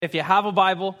If you have a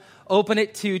Bible, open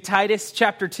it to Titus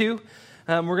chapter 2.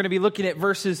 We're going to be looking at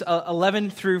verses 11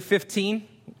 through 15.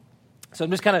 So I'm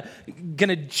just kind of going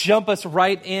to jump us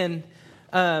right in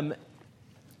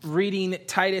reading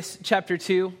Titus chapter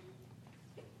 2.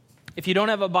 If you don't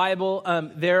have a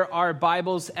Bible, there are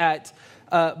Bibles at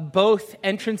both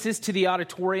entrances to the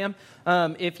auditorium.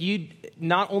 If you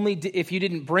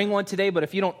didn't bring one today, but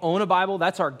if you don't own a Bible,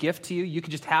 that's our gift to you. You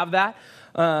can just have that.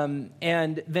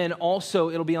 And then also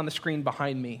it'll be on the screen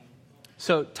behind me.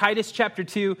 So Titus chapter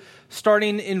 2,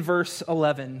 starting in verse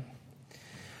 11.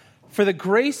 For the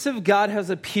grace of God has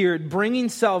appeared, bringing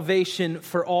salvation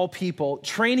for all people,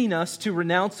 training us to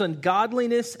renounce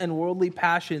ungodliness and worldly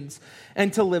passions,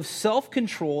 and to live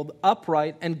self-controlled,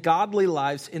 upright, and godly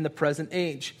lives in the present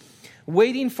age,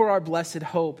 waiting for our blessed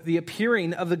hope, the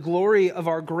appearing of the glory of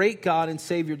our great God and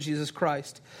Savior Jesus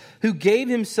Christ, who gave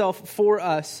himself for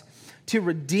us to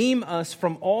redeem us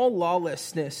from all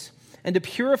lawlessness and to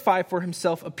purify for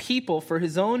himself a people for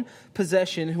his own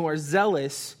possession who are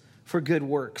zealous for good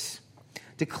works.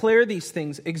 Declare these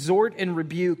things, exhort and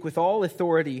rebuke with all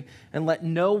authority, and let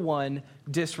no one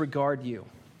disregard you.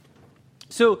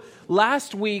 So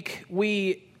last week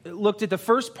we looked at the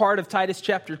first part of Titus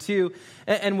chapter 2,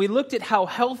 and we looked at how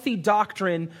healthy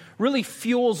doctrine really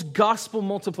fuels gospel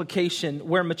multiplication,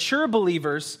 where mature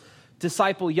believers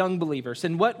disciple young believers.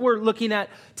 And what we're looking at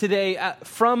today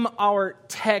from our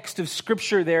text of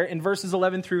Scripture there in verses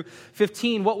 11 through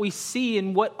 15, what we see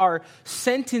and what our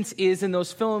sentence is in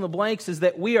those fill in the blanks is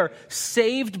that we are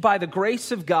saved by the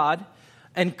grace of God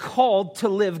and called to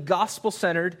live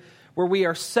gospel-centered, where we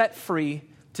are set free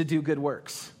to do good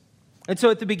works. And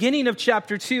so at the beginning of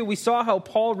chapter 2, we saw how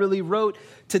Paul really wrote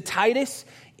to Titus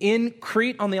in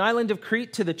Crete, on the island of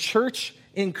Crete, to the church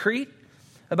in Crete,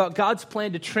 about God's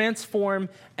plan to transform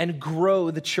and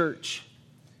grow the church.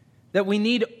 That we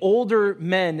need older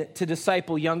men to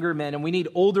disciple younger men, and we need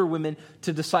older women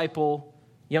to disciple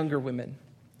younger women.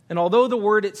 And although the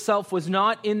word itself was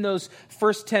not in those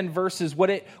first 10 verses, what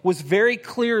it was very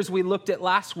clear as we looked at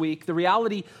last week, the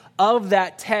reality of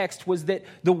that text was that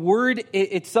the word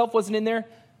itself wasn't in there,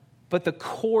 but the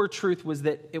core truth was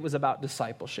that it was about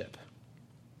discipleship.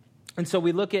 And so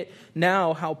we look at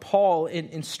now how Paul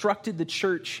instructed the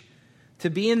church to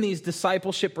be in these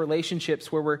discipleship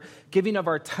relationships where we're giving of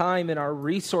our time and our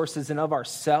resources and of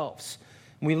ourselves.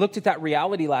 And we looked at that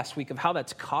reality last week of how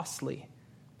that's costly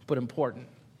but important.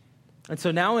 And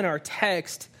so now in our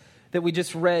text that we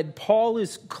just read, Paul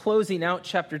is closing out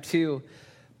chapter 2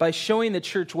 by showing the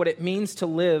church what it means to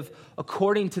live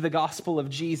according to the gospel of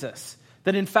Jesus.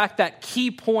 That in fact, that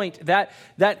key point, that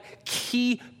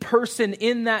key person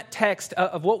in that text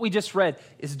of what we just read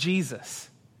is Jesus.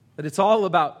 That it's all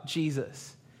about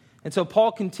Jesus. And so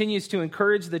Paul continues to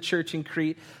encourage the church in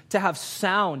Crete to have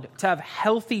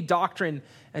healthy doctrine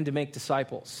and to make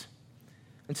disciples.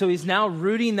 And so he's now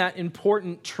rooting that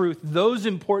important truth, those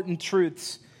important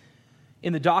truths,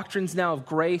 in the doctrines now of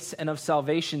grace and of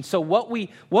salvation. So what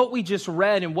we just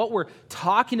read and what we're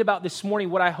talking about this morning,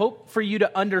 what I hope for you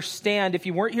to understand, if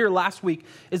you weren't here last week,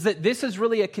 is that this is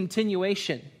really a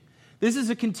continuation. This is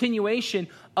a continuation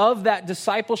of that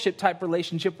discipleship type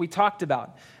relationship we talked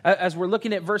about. As we're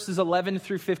looking at verses 11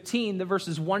 through 15, the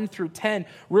verses 1 through 10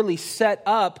 really set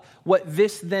up what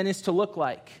this then is to look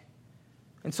like.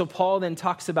 And so Paul then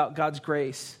talks about God's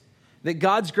grace, that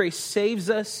God's grace saves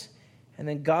us, and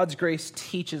then God's grace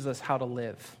teaches us how to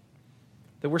live.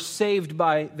 That we're saved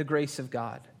by the grace of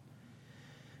God.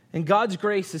 And God's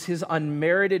grace is his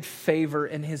unmerited favor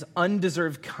and his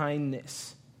undeserved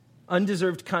kindness.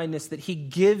 Undeserved kindness that he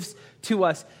gives to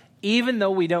us even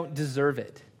though we don't deserve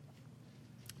it.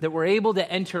 That we're able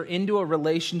to enter into a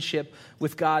relationship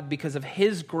with God because of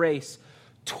his grace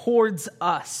towards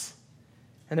us.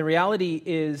 And the reality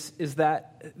is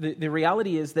that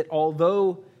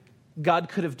although God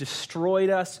could have destroyed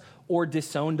us or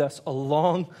disowned us a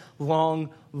long, long,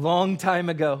 long time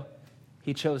ago,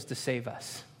 he chose to save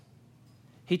us.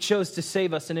 He chose to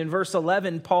save us. And in verse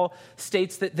 11, Paul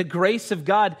states that the grace of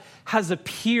God has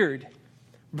appeared,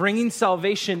 bringing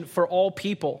salvation for all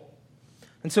people.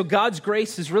 And so God's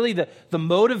grace is really the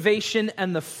motivation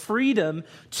and the freedom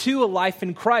to a life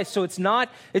in Christ. So it's not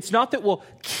that we'll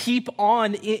keep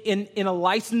on in a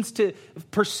license to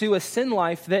pursue a sin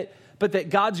life, but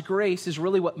that God's grace is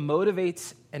really what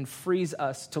motivates and frees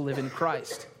us to live in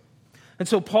Christ. And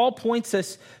so Paul points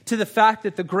us to the fact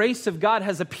that the grace of God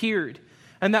has appeared.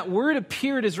 And that word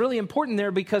appeared is really important there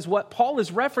because what Paul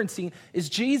is referencing is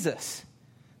Jesus.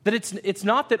 That it's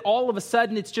not that all of a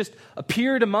sudden it's just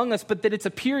appeared among us, but that it's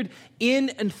appeared in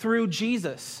and through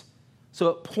Jesus. So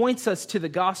it points us to the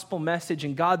gospel message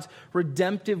and God's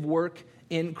redemptive work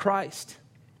in Christ.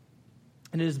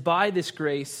 And it is by this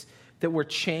grace that we're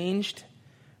changed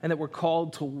and that we're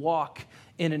called to walk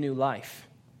in a new life.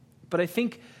 But I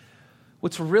think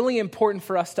what's really important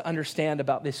for us to understand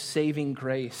about this saving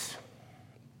grace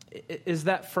is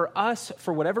that for us,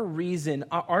 for whatever reason,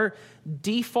 our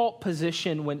default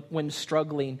position when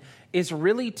struggling is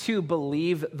really to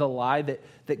believe the lie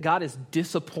that God is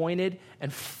disappointed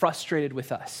and frustrated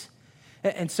with us.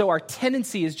 And so our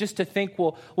tendency is just to think,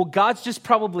 well, God's just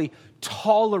probably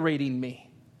tolerating me.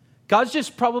 God's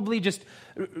just probably just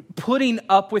putting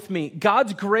up with me.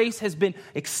 God's grace has been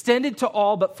extended to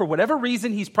all, but for whatever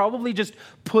reason, he's probably just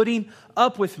putting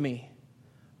up with me.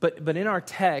 But in our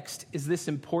text is this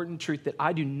important truth that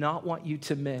I do not want you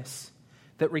to miss,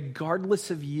 that regardless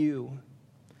of you,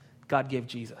 God gave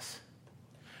Jesus.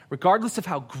 Regardless of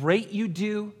how great you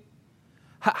do,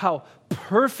 how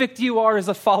perfect you are as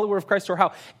a follower of Christ, or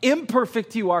how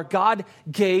imperfect you are, God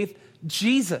gave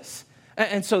Jesus.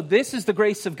 And so this is the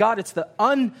grace of God. It's the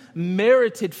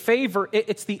unmerited favor.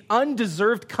 It's the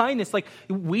undeserved kindness. Like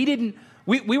we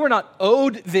were not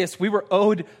owed this. We were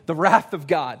owed the wrath of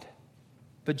God.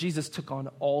 But Jesus took on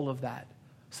all of that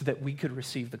so that we could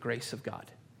receive the grace of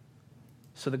God.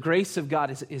 So the grace of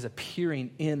God is appearing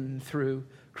in through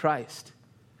Christ.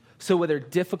 So whether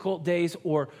difficult days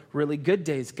or really good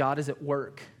days, God is at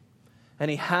work.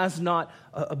 And he has not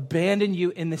abandoned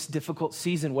you in this difficult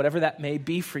season, whatever that may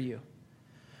be for you.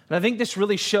 And I think this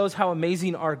really shows how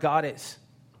amazing our God is.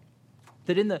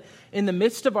 That in the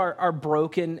midst of our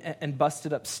broken and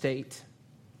busted up state,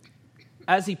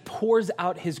 as he pours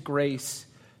out his grace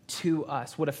to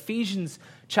us, what Ephesians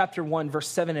chapter 1, verse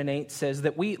 7 and 8 says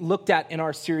that we looked at in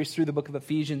our series through the book of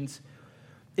Ephesians,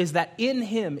 is that in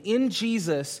him, in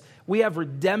Jesus, we have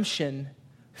redemption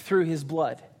through his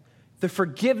blood, the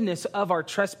forgiveness of our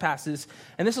trespasses.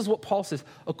 And this is what Paul says,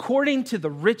 according to the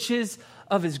riches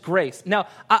of his grace. Now,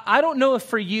 I don't know if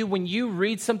for you, when you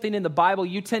read something in the Bible,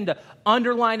 you tend to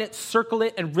underline it, circle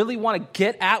it, and really want to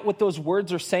get at what those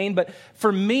words are saying. But for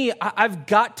me, I've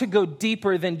got to go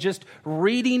deeper than just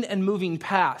reading and moving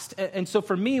past. And so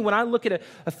for me, when I look at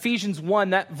Ephesians 1,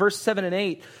 that verse 7 and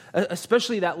 8,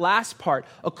 especially that last part,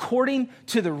 according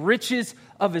to the riches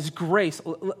of his grace,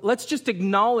 let's just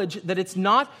acknowledge that it's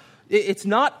not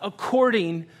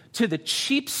according to the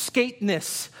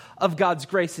cheapskateness of God's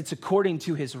grace. It's according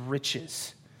to his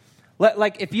riches.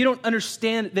 Like if you don't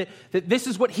understand that this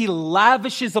is what he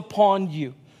lavishes upon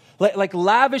you. Like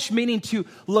lavish meaning to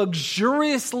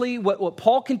luxuriously, what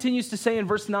Paul continues to say in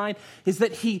verse 9 is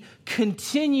that he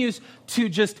continues to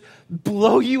just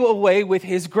blow you away with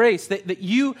his grace. That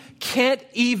you can't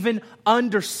even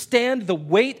understand the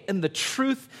weight and the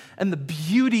truth and the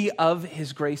beauty of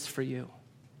his grace for you.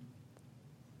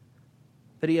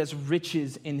 That he has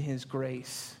riches in his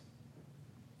grace.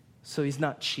 So he's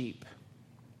not cheap.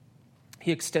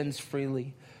 He extends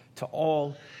freely to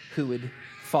all who would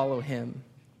follow him.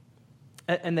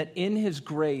 And that in his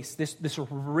grace, this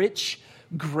rich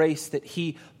grace that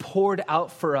he poured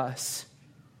out for us,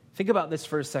 think about this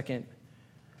for a second,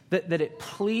 that it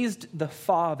pleased the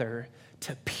Father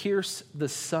to pierce the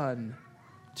Son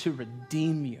to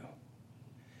redeem you.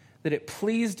 That it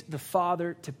pleased the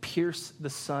Father to pierce the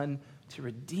Son to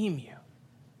redeem you.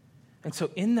 And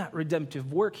so in that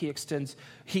redemptive work, he extends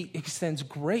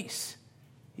grace.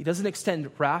 He doesn't extend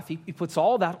wrath. He puts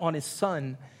all that on his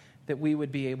Son that we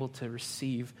would be able to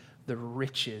receive the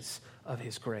riches of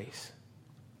his grace.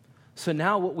 So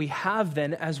now what we have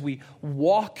then as we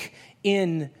walk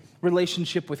in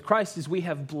relationship with Christ is we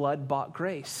have blood-bought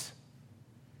grace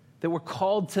that we're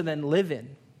called to then live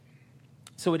in.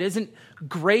 So it isn't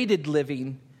graded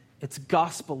living, it's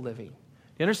gospel living.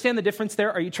 You understand the difference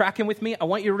there? Are you tracking with me? I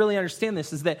want you to really understand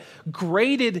this, is that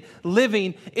graded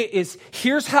living is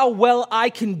here's how well I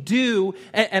can do,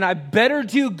 and I better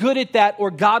do good at that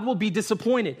or God will be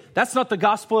disappointed. That's not the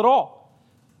gospel at all.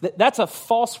 That's a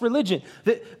false religion.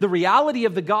 The reality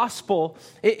of the gospel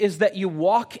is that you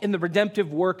walk in the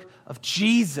redemptive work of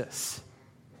Jesus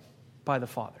by the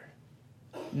Father,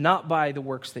 not by the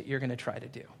works that you're going to try to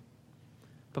do,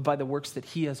 but by the works that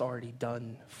he has already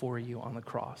done for you on the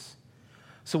cross.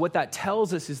 So what that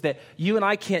tells us is that you and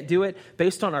I can't do it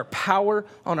based on our power,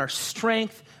 on our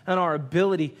strength, and our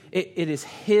ability. It is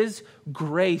his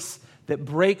grace that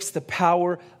breaks the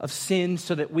power of sin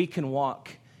so that we can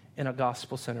walk in a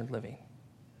gospel-centered living.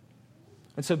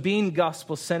 And so being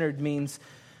gospel-centered means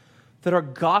that our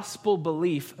gospel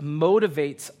belief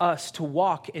motivates us to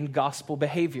walk in gospel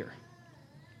behavior.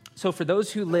 So for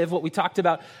those who live, what we talked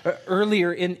about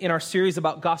earlier in our series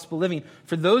about gospel living,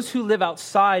 for those who live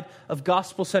outside of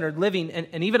gospel-centered living,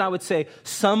 and even I would say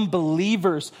some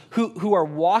believers who are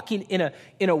walking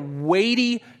in a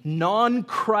weighty,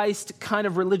 non-Christ kind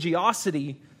of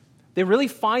religiosity, they really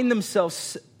find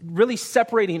themselves really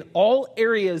separating all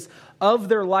areas of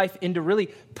their life into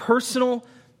really personal,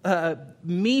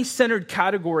 me-centered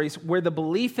categories where the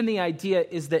belief and the idea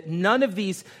is that none of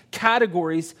these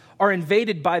categories are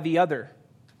invaded by the other.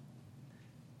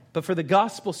 But for the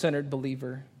gospel-centered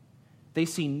believer, they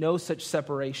see no such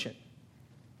separation.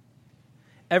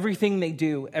 Everything they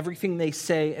do, everything they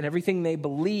say, and everything they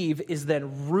believe is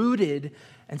then rooted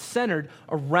and centered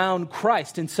around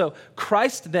Christ. And so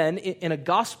Christ then, in a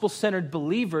gospel-centered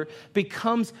believer,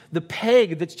 becomes the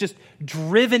peg that's just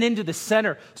driven into the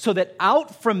center so that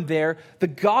out from there, the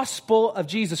gospel of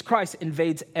Jesus Christ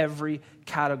invades every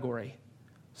category.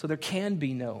 So there can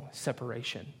be no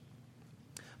separation.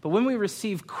 But when we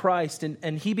receive Christ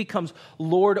and he becomes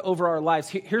Lord over our lives,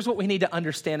 here's what we need to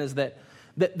understand is that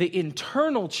the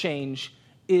internal change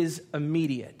is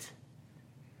immediate.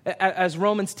 As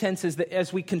Romans 10 says, that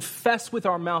as we confess with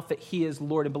our mouth that he is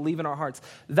Lord and believe in our hearts,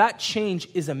 that change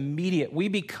is immediate. We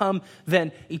become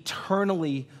then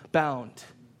eternally bound.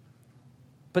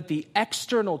 But the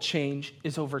external change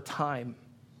is over time.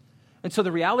 And so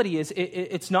the reality is,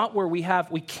 it's not where we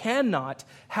cannot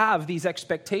have these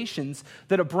expectations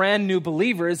that a brand new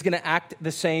believer is going to act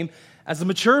the same as a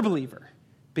mature believer,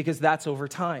 because that's over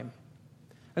time.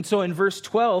 And so in verse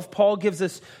 12, Paul gives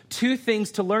us 2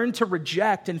 things to learn to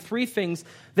reject and 3 things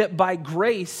that by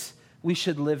grace we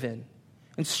should live in.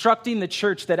 Instructing the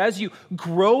church that as you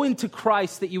grow into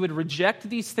Christ, that you would reject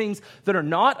these things that are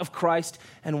not of Christ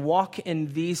and walk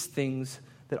in these things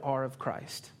that are of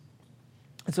Christ.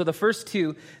 And so the first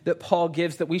 2 that Paul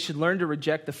gives that we should learn to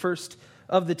reject, the first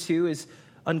of the 2 is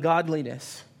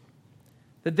ungodliness.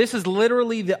 That this is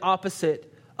literally the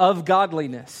opposite of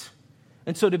godliness.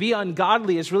 And so to be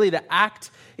ungodly is really to act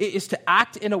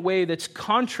in a way that's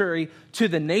contrary to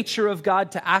the nature of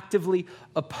God, to actively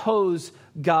oppose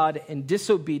God in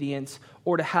disobedience,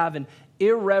 or to have an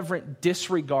irreverent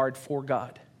disregard for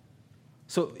God.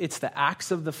 So it's the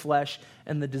acts of the flesh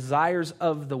and the desires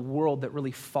of the world that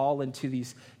really fall into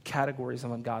these categories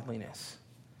of ungodliness.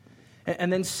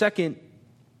 And then second,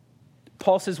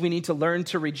 Paul says we need to learn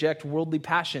to reject worldly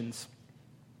passions.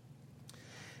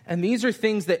 And these are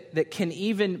things that can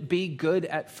even be good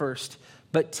at first,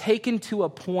 but taken to a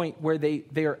point where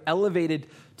they are elevated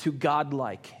to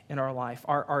godlike in our life.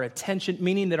 Our attention,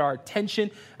 meaning that our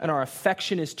attention and our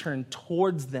affection is turned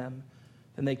towards them,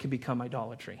 then they can become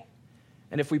idolatry.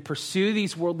 And if we pursue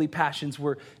these worldly passions,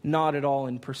 we're not at all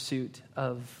in pursuit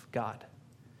of God.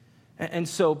 And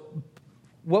so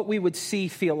what we would see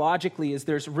theologically is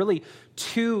there's really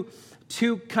two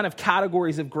kind of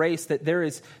categories of grace, that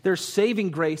there's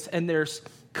saving grace and there's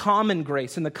common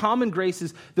grace. And the common grace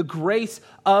is the grace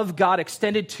of God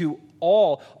extended to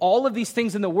all of these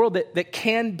things in the world that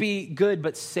can be good,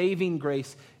 but saving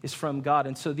grace is from God.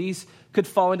 And so these could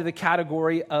fall into the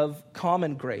category of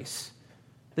common grace.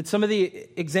 That some of the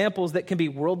examples that can be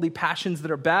worldly passions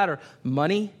that are bad are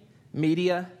money,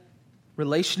 media,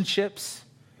 relationships,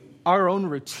 our own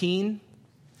routine,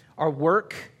 our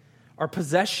work, our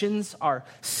possessions, our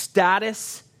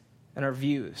status, and our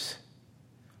views.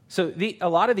 So a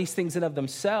lot of these things in of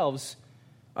themselves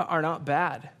are not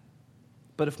bad.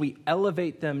 But if we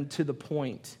elevate them to the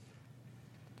point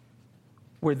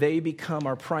where they become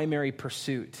our primary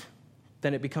pursuit,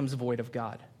 then it becomes void of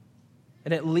God.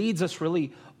 And it leads us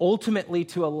really ultimately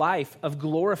to a life of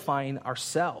glorifying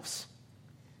ourselves.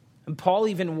 And Paul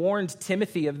even warned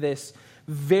Timothy of this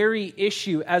very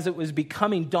issue as it was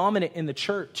becoming dominant in the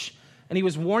church. And he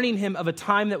was warning him of a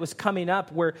time that was coming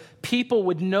up where people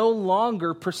would no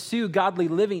longer pursue godly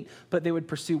living, but they would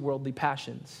pursue worldly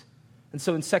passions. And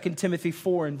so in 2 Timothy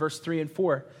 4, in verse 3 and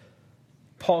 4,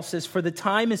 Paul says, "For the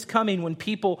time is coming when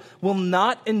people will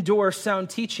not endure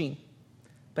sound teaching,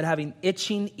 but having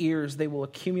itching ears, they will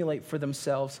accumulate for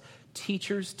themselves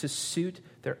teachers to suit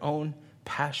their own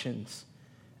passions,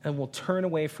 and will turn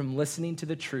away from listening to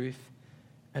the truth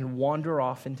and wander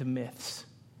off into myths."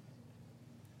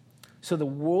 So the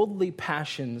worldly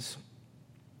passions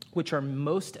which are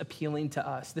most appealing to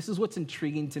us, this is what's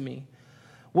intriguing to me.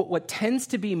 What tends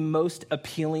to be most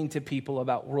appealing to people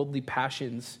about worldly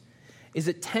passions is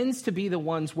it tends to be the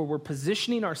ones where we're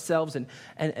positioning ourselves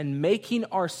and making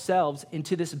ourselves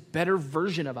into this better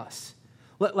version of us.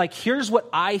 Like, here's what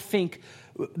I think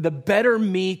the better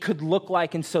me could look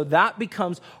like, and so that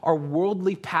becomes our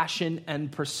worldly passion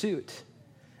and pursuit.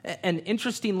 And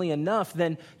interestingly enough,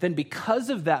 then because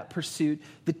of that pursuit,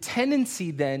 the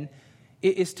tendency then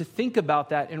is to think about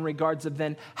that in regards of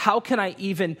then, how can I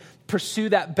even pursue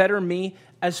that better me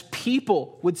as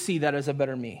people would see that as a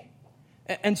better me?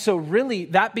 And so really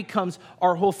that becomes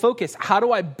our whole focus. How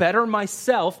do I better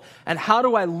myself and how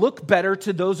do I look better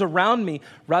to those around me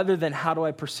rather than how do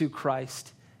I pursue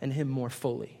Christ and him more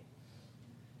fully?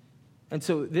 And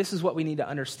so this is what we need to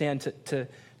understand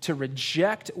to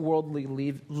reject worldly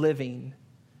living.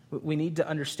 We need to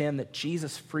understand that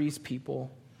Jesus frees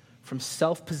people from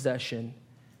self-possession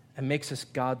and makes us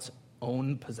God's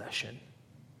own possession.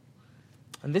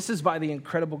 And this is by the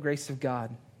incredible grace of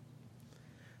God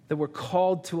that we're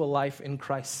called to a life in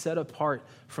Christ, set apart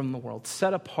from the world,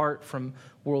 set apart from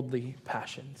worldly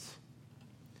passions.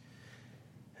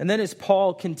 And then as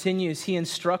Paul continues, he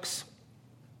instructs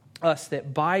us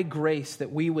that by grace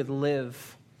that we would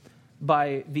live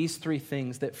by these three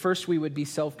things. That first we would be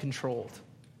self-controlled.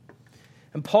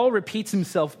 And Paul repeats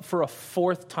himself for a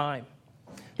fourth time.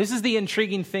 This is the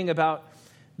intriguing thing about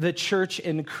the church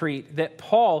in Crete, that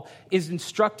Paul is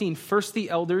instructing first the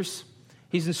elders,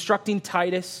 he's instructing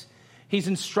Titus, he's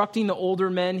instructing the older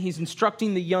men, he's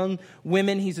instructing the young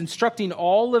women, he's instructing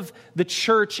all of the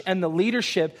church and the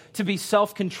leadership to be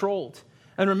self-controlled.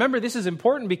 And remember, this is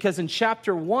important because in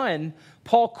chapter 1,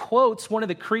 Paul quotes one of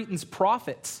the Cretans'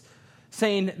 prophets,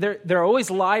 saying they're always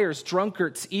liars,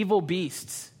 drunkards, evil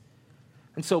beasts.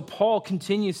 And so Paul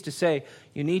continues to say,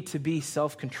 you need to be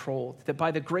self-controlled, that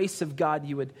by the grace of God,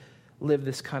 you would live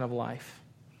this kind of life,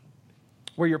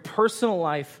 where your personal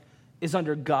life is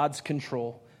under God's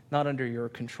control, not under your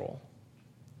control,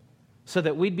 so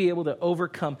that we'd be able to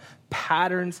overcome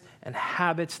patterns and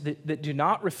habits that do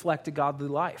not reflect a godly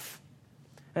life.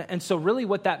 And so really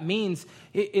what that means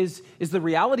is the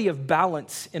reality of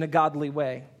balance in a godly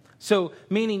way. So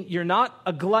meaning you're not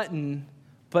a glutton,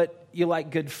 but you like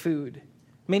good food.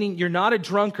 Meaning you're not a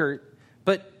drunkard,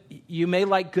 but you may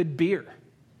like good beer.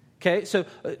 Okay, so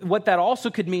what that also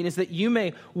could mean is that you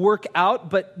may work out,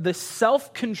 but the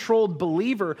self-controlled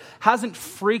believer hasn't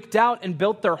freaked out and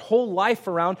built their whole life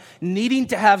around needing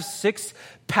to have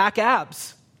six-pack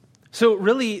abs. So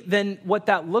really then what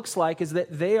that looks like is that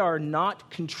they are not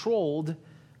controlled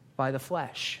by the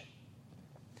flesh.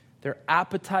 Their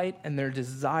appetite and their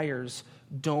desires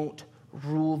don't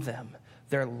rule them.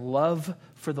 Their love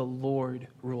for the Lord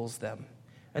rules them,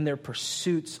 and their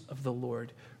pursuits of the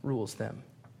Lord rules them.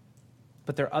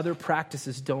 But their other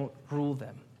practices don't rule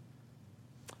them.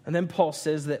 And then Paul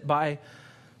says that by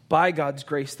God's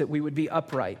grace that we would be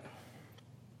upright,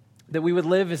 that we would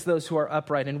live as those who are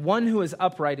upright. And one who is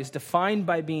upright is defined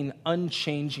by being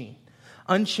unchanging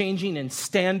in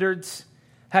standards,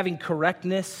 having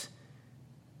correctness,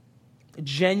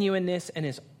 genuineness, and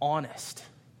is honest.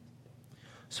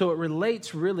 So it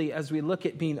relates really, as we look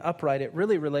at being upright, it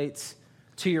really relates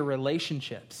to your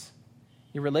relationships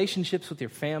with your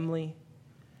family,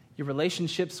 your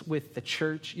relationships with the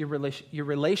church, your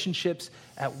relationships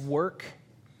at work,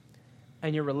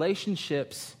 and your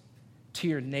relationships to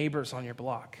your neighbors on your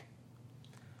block.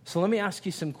 So let me ask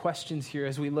you some questions here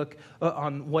as we look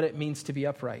on what it means to be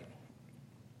upright.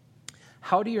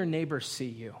 How do your neighbors see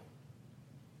you?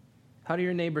 How do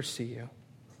your neighbors see you?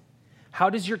 How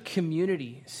does your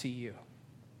community see you?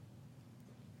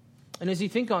 And as you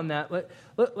think on that,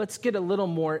 let's get a little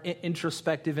more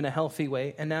introspective in a healthy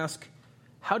way and ask,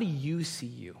 how do you see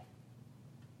you?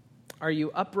 Are you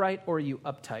upright or are you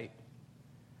uptight?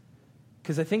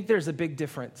 Because I think there's a big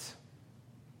difference.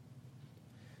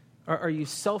 Are you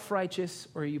self-righteous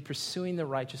or are you pursuing the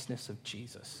righteousness of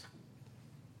Jesus?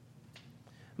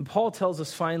 And Paul tells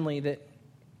us finally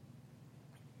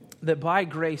that by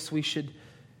grace we should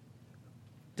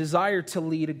desire to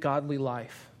lead a godly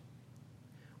life.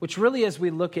 Which really, as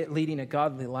we look at leading a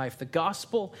godly life, the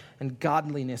gospel and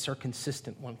godliness are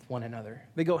consistent with one another.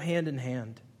 They go hand in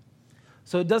hand.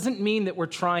 So it doesn't mean that we're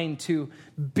trying to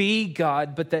be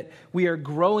God, but that we are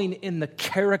growing in the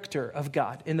character of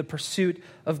God, in the pursuit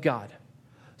of God.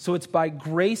 So it's by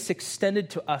grace extended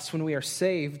to us when we are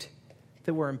saved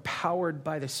that we're empowered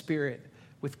by the Spirit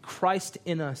with Christ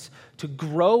in us to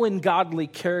grow in godly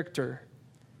character,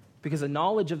 because the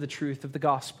knowledge of the truth of the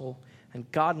gospel and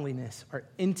godliness are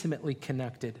intimately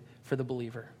connected for the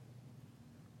believer.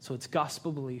 So it's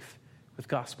gospel belief with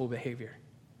gospel behavior.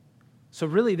 So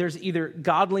really, there's either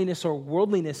godliness or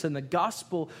worldliness, and the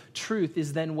gospel truth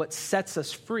is then what sets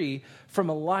us free from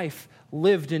a life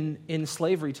lived in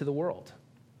slavery to the world.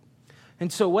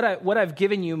 And so what I've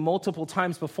given you multiple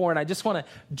times before, and I just want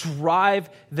to drive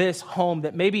this home,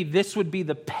 that maybe this would be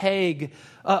the peg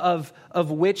of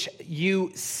which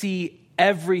you see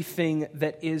everything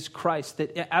that is Christ.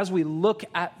 That as we look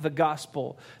at the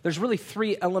gospel, there's really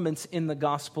three elements in the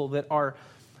gospel that are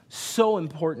so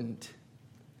important.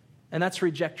 And that's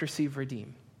reject, receive,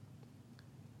 redeem.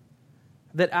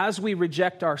 That as we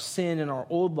reject our sin and our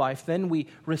old life, then we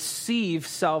receive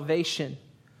salvation.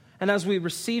 And as we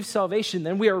receive salvation,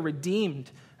 then we are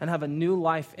redeemed and have a new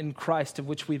life in Christ of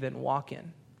which we then walk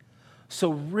in.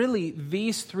 So really,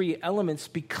 these three elements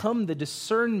become the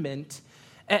discernment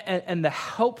and the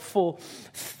helpful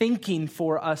thinking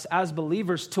for us as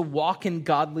believers to walk in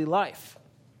godly life.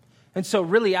 And so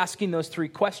really asking those three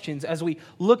questions as we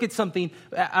look at something,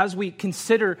 as we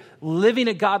consider living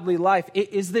a godly life,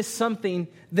 is this something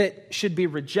that should be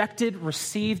rejected,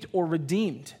 received, or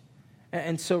redeemed?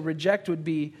 And so reject would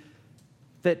be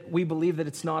that we believe that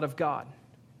it's not of God.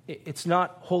 It's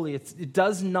not holy. It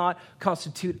does not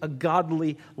constitute a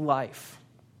godly life.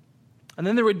 And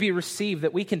then there would be receive,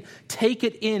 that we can take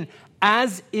it in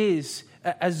as is,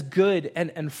 as good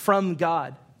and from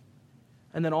God.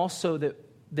 And then also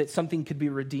that something could be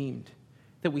redeemed,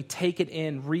 that we take it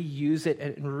in, reuse it,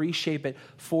 and reshape it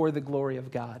for the glory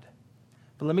of God.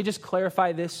 But let me just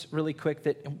clarify this really quick,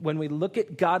 that when we look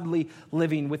at godly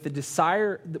living with the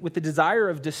desire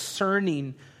of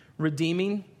discerning,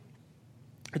 redeeming,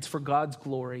 it's for God's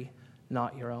glory,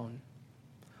 not your own.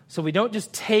 So we don't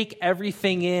just take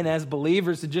everything in as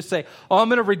believers and just say, oh, I'm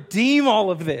going to redeem all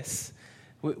of this.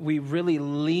 We really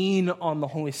lean on the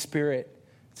Holy Spirit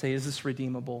and say, is this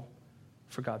redeemable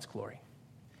for God's glory?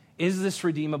 Is this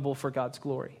redeemable for God's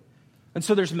glory? And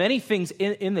so there's many things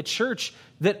in the church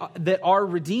that are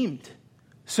redeemed.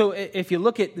 So if you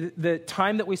look at the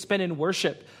time that we spend in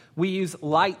worship, we use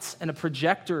lights and a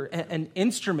projector and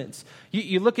instruments.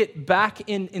 You look at back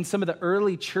in some of the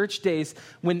early church days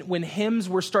when hymns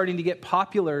were starting to get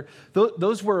popular,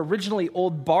 those were originally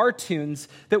old bar tunes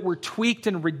that were tweaked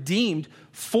and redeemed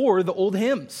for the old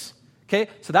hymns. Okay,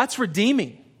 so that's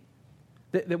redeeming.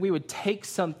 That we would take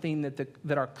something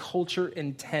that our culture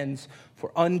intends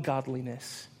for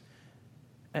ungodliness,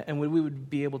 and we would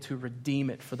be able to redeem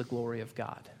it for the glory of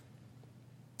God.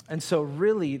 And so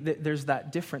really, there's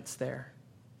that difference there.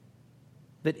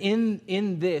 That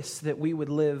in this, that we would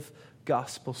live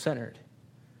gospel-centered.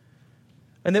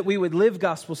 And that we would live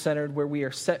gospel-centered where we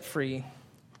are set free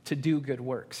to do good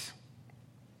works.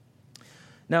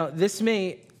 Now, this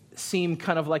may seem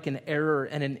kind of like an error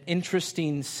and an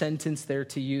interesting sentence there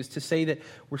to use, to say that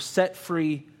we're set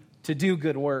free to do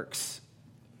good works.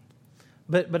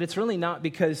 But it's really not,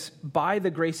 because by the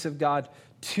grace of God,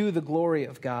 to the glory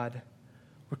of God,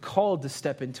 we're called to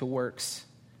step into works,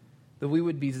 that we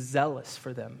would be zealous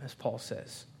for them, as Paul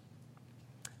says.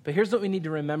 But here's what we need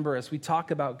to remember as we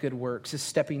talk about good works, is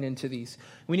stepping into these.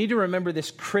 We need to remember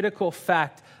this critical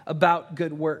fact about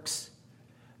good works,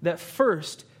 that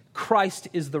first, Christ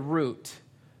is the root,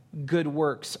 good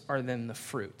works are then the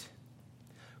fruit.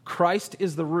 Christ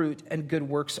is the root and good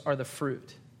works are the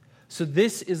fruit. So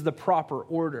this is the proper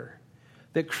order.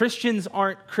 That Christians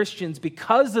aren't Christians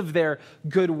because of their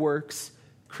good works.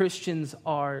 Christians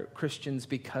are Christians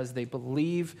because they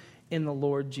believe in the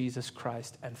Lord Jesus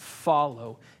Christ and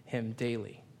follow him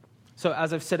daily. So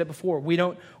as I've said it before, we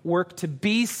don't work to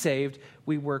be saved,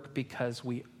 we work because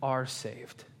we are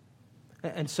saved.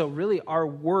 And so really our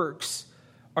works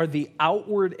are the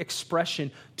outward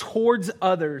expression towards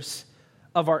others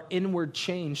of our inward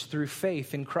change through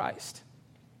faith in Christ.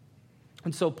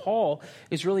 And so Paul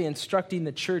is really instructing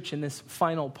the church in this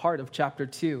final part of chapter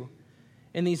 2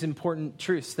 in these important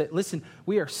truths that, listen,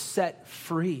 we are set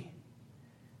free.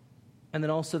 And then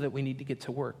also that we need to get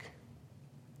to work.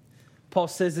 Paul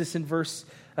says this in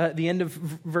the end of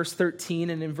verse 13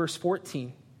 and in verse 14.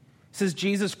 He says,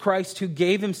 Jesus Christ, who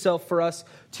gave himself for us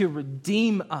to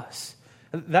redeem us.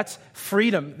 That's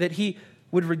freedom, that he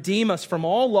would redeem us from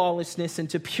all lawlessness and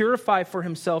to purify for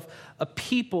himself a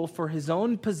people for his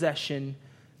own possession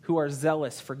who are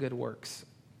zealous for good works.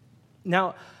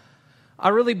 Now, I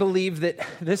really believe that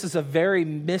this is a very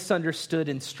misunderstood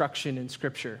instruction in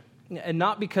Scripture. And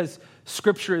not because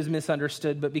Scripture is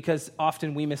misunderstood, but because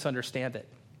often we misunderstand it.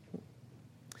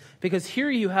 Because here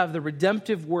you have the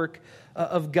redemptive work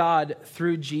of God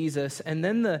through Jesus, and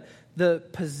then the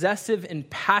possessive and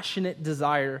passionate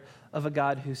desire of a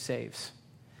God who saves.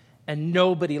 And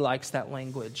nobody likes that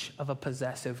language of a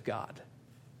possessive God.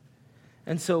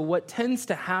 And so what tends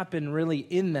to happen really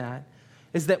in that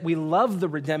is that we love the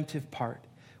redemptive part.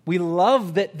 We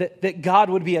love that God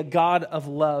would be a God of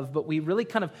love, but we really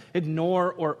kind of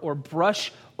ignore or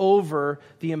brush over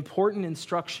the important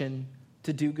instruction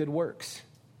to do good works.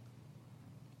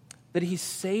 That he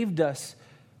saved us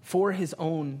for his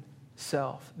own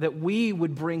self, that we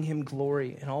would bring him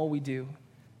glory in all we do,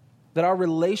 that our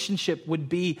relationship would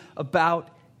be about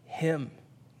him,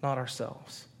 not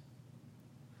ourselves.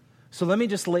 So let me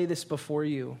just lay this before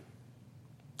you,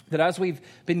 that as we've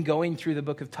been going through the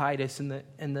book of Titus and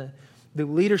the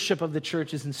leadership of the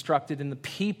church is instructed and the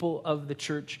people of the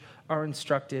church are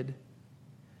instructed,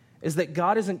 is that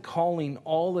God isn't calling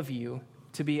all of you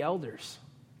to be elders.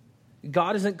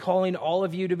 God isn't calling all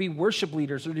of you to be worship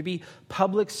leaders or to be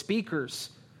public speakers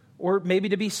or maybe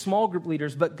to be small group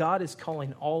leaders, but God is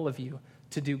calling all of you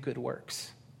to do good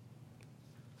works,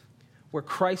 where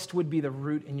Christ would be the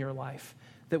root in your life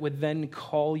that would then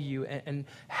call you and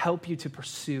help you to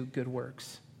pursue good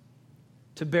works,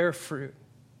 to bear fruit.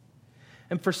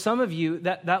 And for some of you,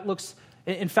 that looks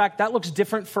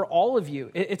different for all of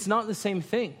you. It's not the same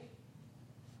thing.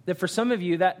 That for some of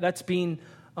you, that's being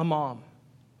a mom.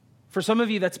 For some of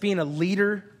you, that's being a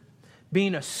leader,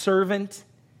 being a servant,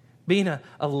 being a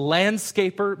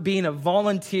landscaper, being a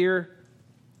volunteer.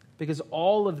 Because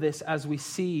all of this, as we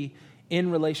see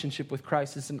in relationship with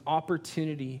Christ, is an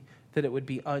opportunity that it would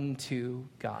be unto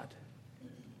God.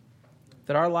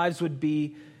 That our lives would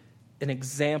be an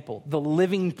example, the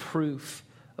living proof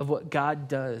of what God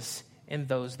does in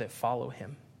those that follow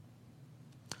him.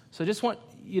 So I just want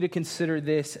you to consider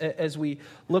this as we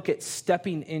look at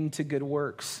stepping into good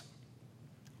works.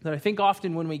 That I think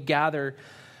often when we gather,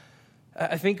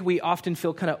 I think we often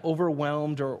feel kind of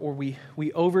overwhelmed or we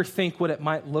overthink what it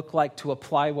might look like to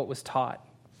apply what was taught.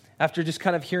 After just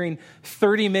kind of hearing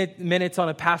 30 minutes on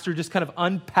a pastor just kind of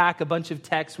unpack a bunch of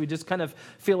texts, we just kind of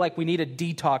feel like we need a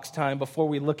detox time before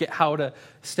we look at how to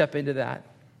step into that.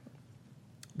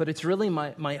 But it's really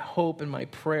my hope and my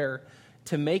prayer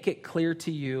to make it clear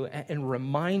to you and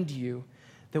remind you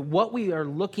that what we are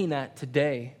looking at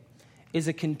today is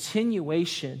a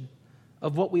continuation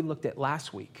of what we looked at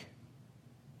last week.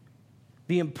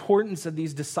 The importance of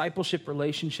these discipleship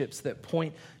relationships that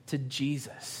point to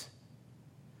Jesus.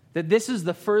 That this is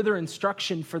the further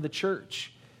instruction for the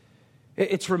church.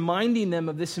 It's reminding them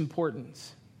of this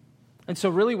importance. And so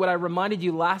really what I reminded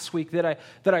you last week that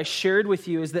I shared with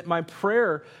you is that my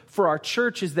prayer for our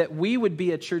church is that we would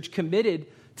be a church committed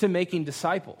to making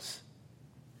disciples.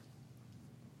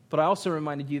 But I also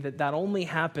reminded you that only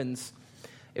happens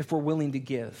if we're willing to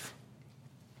give.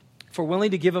 If we're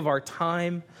willing to give of our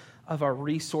time, of our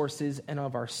resources, and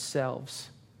of ourselves.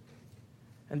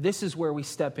 And this is where we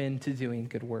step into doing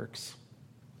good works.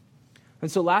 And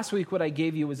so last week, what I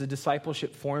gave you was a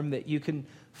discipleship form that you can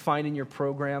find in your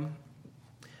program.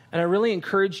 And I really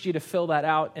encouraged you to fill that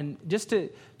out. And just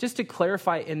to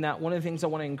clarify in that, one of the things I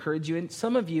want to encourage you, and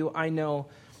some of you I know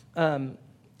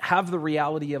have the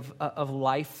reality of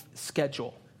life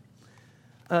schedule.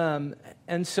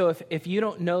 And so if you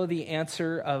don't know the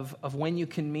answer of when you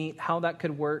can meet, how that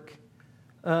could work,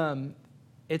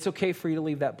 it's okay for you to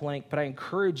leave that blank, but I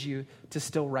encourage you to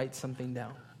still write something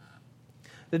down.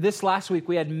 That this last week,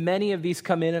 we had many of these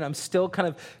come in, and I'm still kind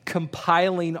of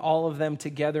compiling all of them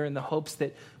together in the hopes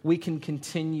that we can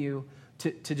continue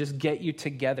to just get you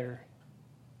together.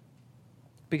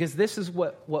 Because this is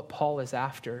what Paul is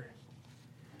after.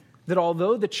 That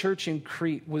although the church in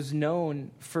Crete was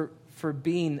known for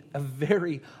being a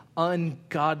very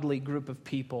ungodly group of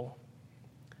people,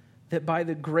 that by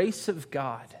the grace of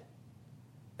God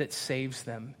that saves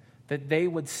them, that they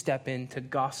would step into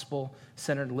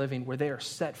gospel-centered living where they are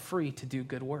set free to do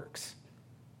good works.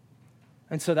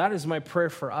 And so that is my prayer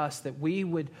for us, that we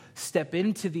would step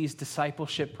into these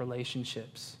discipleship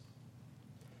relationships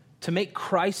to make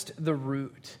Christ the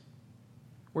root,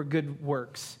 where good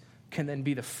works can then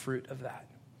be the fruit of that.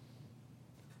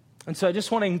 And so I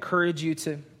just want to encourage you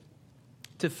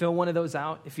to fill one of those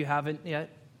out if you haven't yet.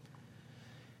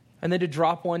 And then to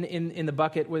drop one in the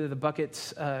bucket,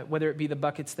 whether it be the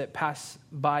buckets that pass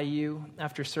by you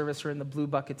after service or in the blue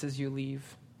buckets as you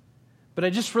leave. But I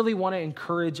just really want to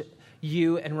encourage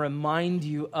you and remind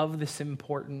you of this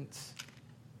importance.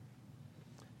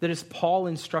 That as Paul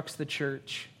instructs the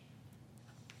church,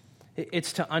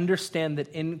 it's to understand that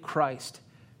in Christ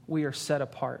we are set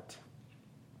apart.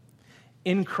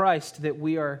 In Christ that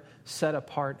we are set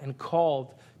apart and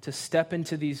called to step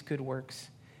into these good works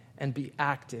and be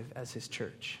active as his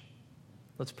church.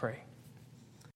 Let's pray.